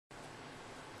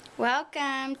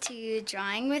Welcome to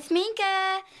Drawing with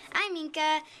Minka. I'm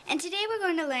Minka, and today we're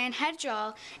going to learn how to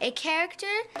draw a character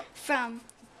from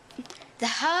the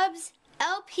Hub's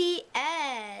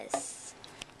LPS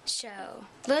show,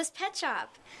 Lowe's Pet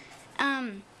Shop.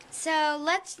 So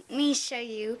let me show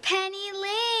you Penny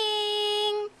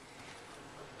Ling.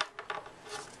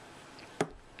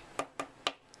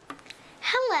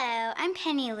 Hello, I'm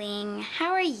Penny Ling.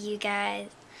 How are you guys?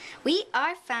 We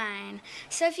are fine.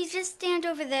 So if you just stand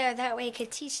over there, that way I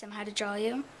could teach them how to draw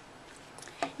you.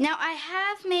 Now I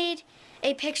have made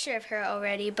a picture of her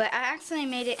already, but I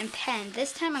accidentally made it in pen.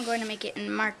 This time I'm going to make it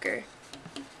in marker.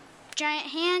 Giant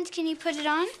hand, can you put it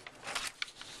on?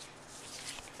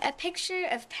 A picture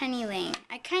of Penny Ling.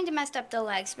 I kind of messed up the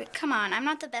legs, but come on, I'm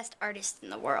not the best artist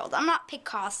in the world. I'm not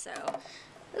Picasso.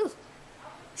 Ooh,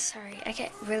 sorry, I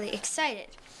get really excited.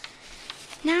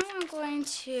 Now I'm going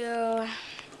to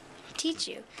teach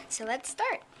you. So let's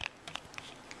start.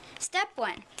 Step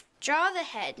 1. Draw the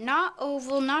head. Not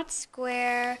oval, not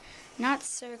square, not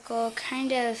circle.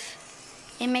 Kind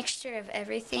of a mixture of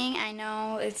everything. I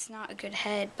know it's not a good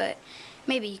head, but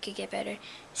maybe you could get better.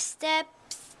 Step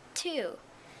 2.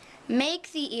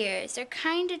 Make the ears. They're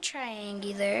kind of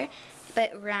triangular,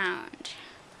 but round.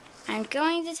 I'm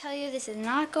going to tell you this is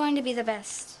not going to be the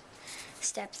best.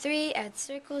 Step 3. Add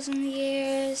circles in the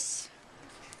ears.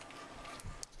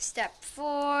 Step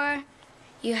 4,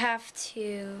 you have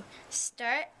to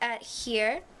start at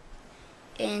here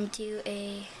and do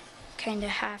a kind of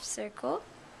half circle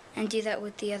and do that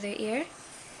with the other ear.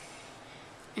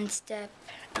 And step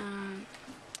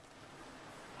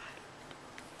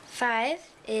 5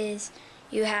 is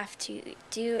you have to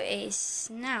do a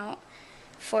snout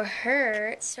for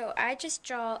her. So I just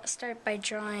start by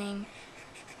drawing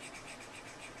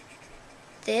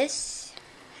this,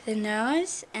 the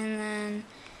nose, and then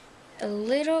a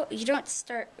little, you don't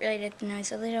start right at the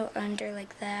nose, a little under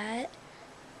like that,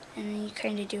 and then you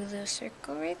kind of do a little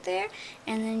circle right there,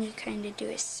 and then you kind of do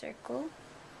a circle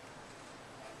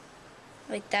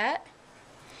like that.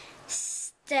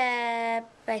 Step,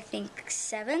 I think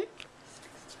 7,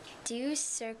 do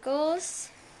circles.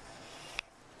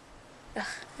 Ugh,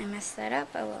 I messed that up.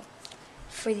 Oh well.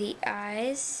 For the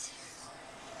eyes.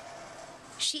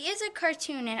 She is a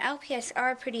cartoon, and LPS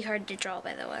are pretty hard to draw,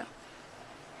 by the way.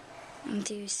 And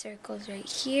do circles right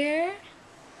here,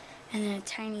 and then a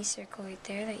tiny circle right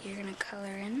there that you're going to color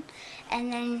in.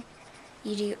 And then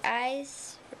you do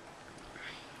eyes,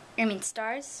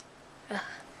 stars. Ugh,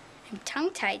 I'm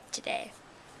tongue-tied today.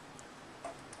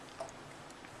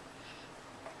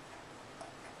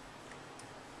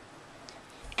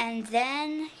 And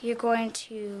then you're going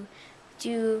to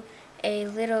do a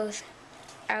little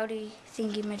outy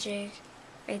thingy-majig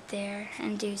right there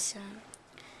and do some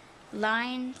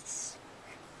lines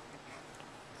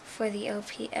for the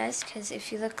LPS, because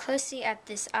if you look closely at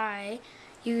this eye,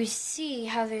 you see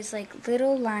how there's like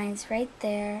little lines right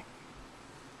there,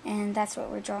 and that's what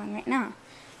we're drawing right now.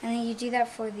 And then you do that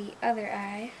for the other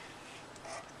eye.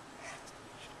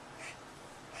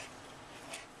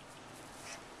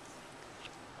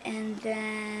 And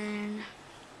then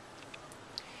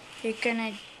you're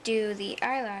gonna do the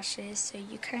eyelashes, so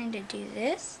you kind of do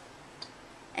this,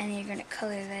 and you're gonna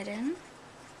color that in.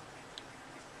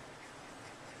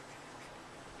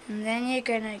 And then you're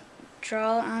gonna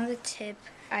draw on the tip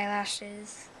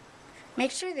eyelashes.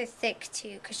 Make sure they're thick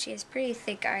too, because she has pretty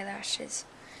thick eyelashes.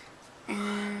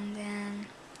 And then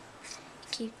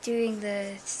keep doing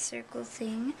the circle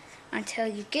thing until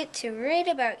you get to right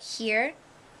about here.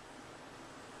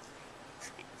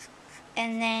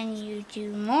 And then you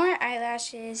do more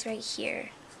eyelashes right here.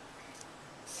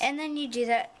 And then you do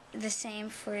that the same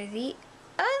for the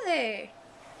other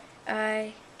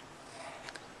eye.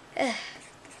 Ugh.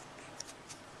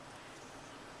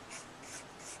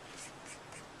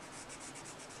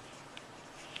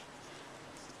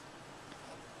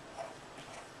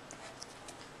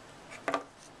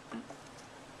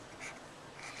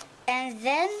 And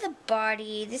then the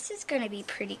body, this is going to be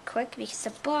pretty quick because the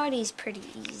body's pretty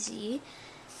easy.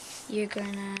 You're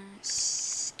going to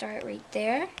start right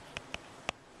there,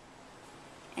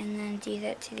 and then do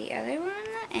that to the other one,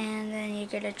 and then you're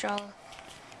going to draw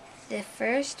the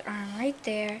first arm right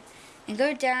there, and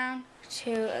go down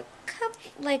to a couple,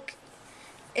 like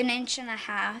an inch and a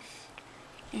half,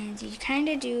 and you kind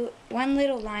of do one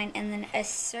little line, and then a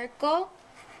circle,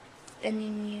 and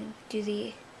then you do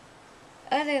the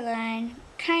other line,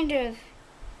 kind of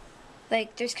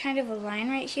like there's kind of a line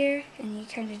right here, and you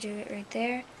kind of do it right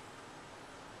there,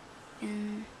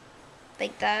 and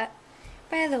like that.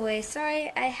 By the way, sorry,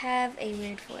 I have a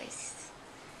weird voice.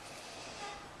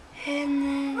 And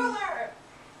then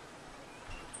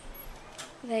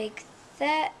like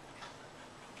that,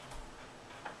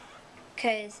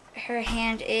 because her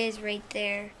hand is right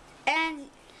there. And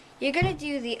you're gonna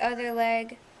do the other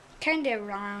leg kind of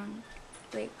round,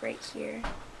 like right here,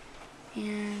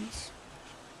 and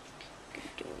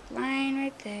gonna do a line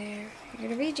right there. You're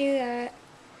gonna redo that,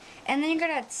 and then you're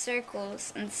gonna add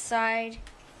circles inside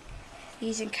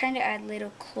these and kind of add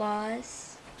little claws.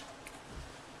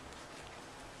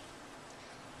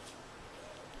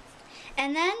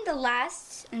 And then the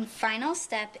last and final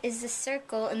step is the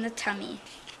circle in the tummy.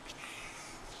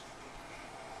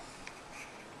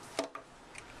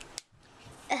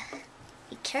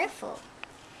 Be careful.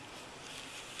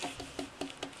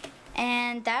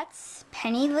 And that's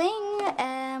Penny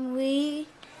Ling. We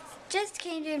just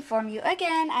came to inform you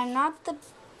again, I'm not the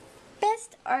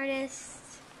best artist.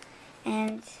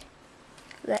 And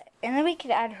then we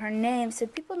could add her name so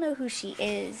people know who she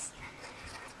is.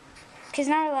 Because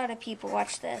not a lot of people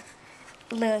watch the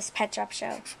Lily's Pet Shop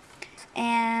show.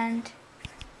 And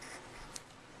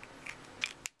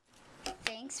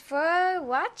thanks for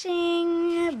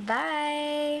watching.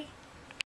 Bye.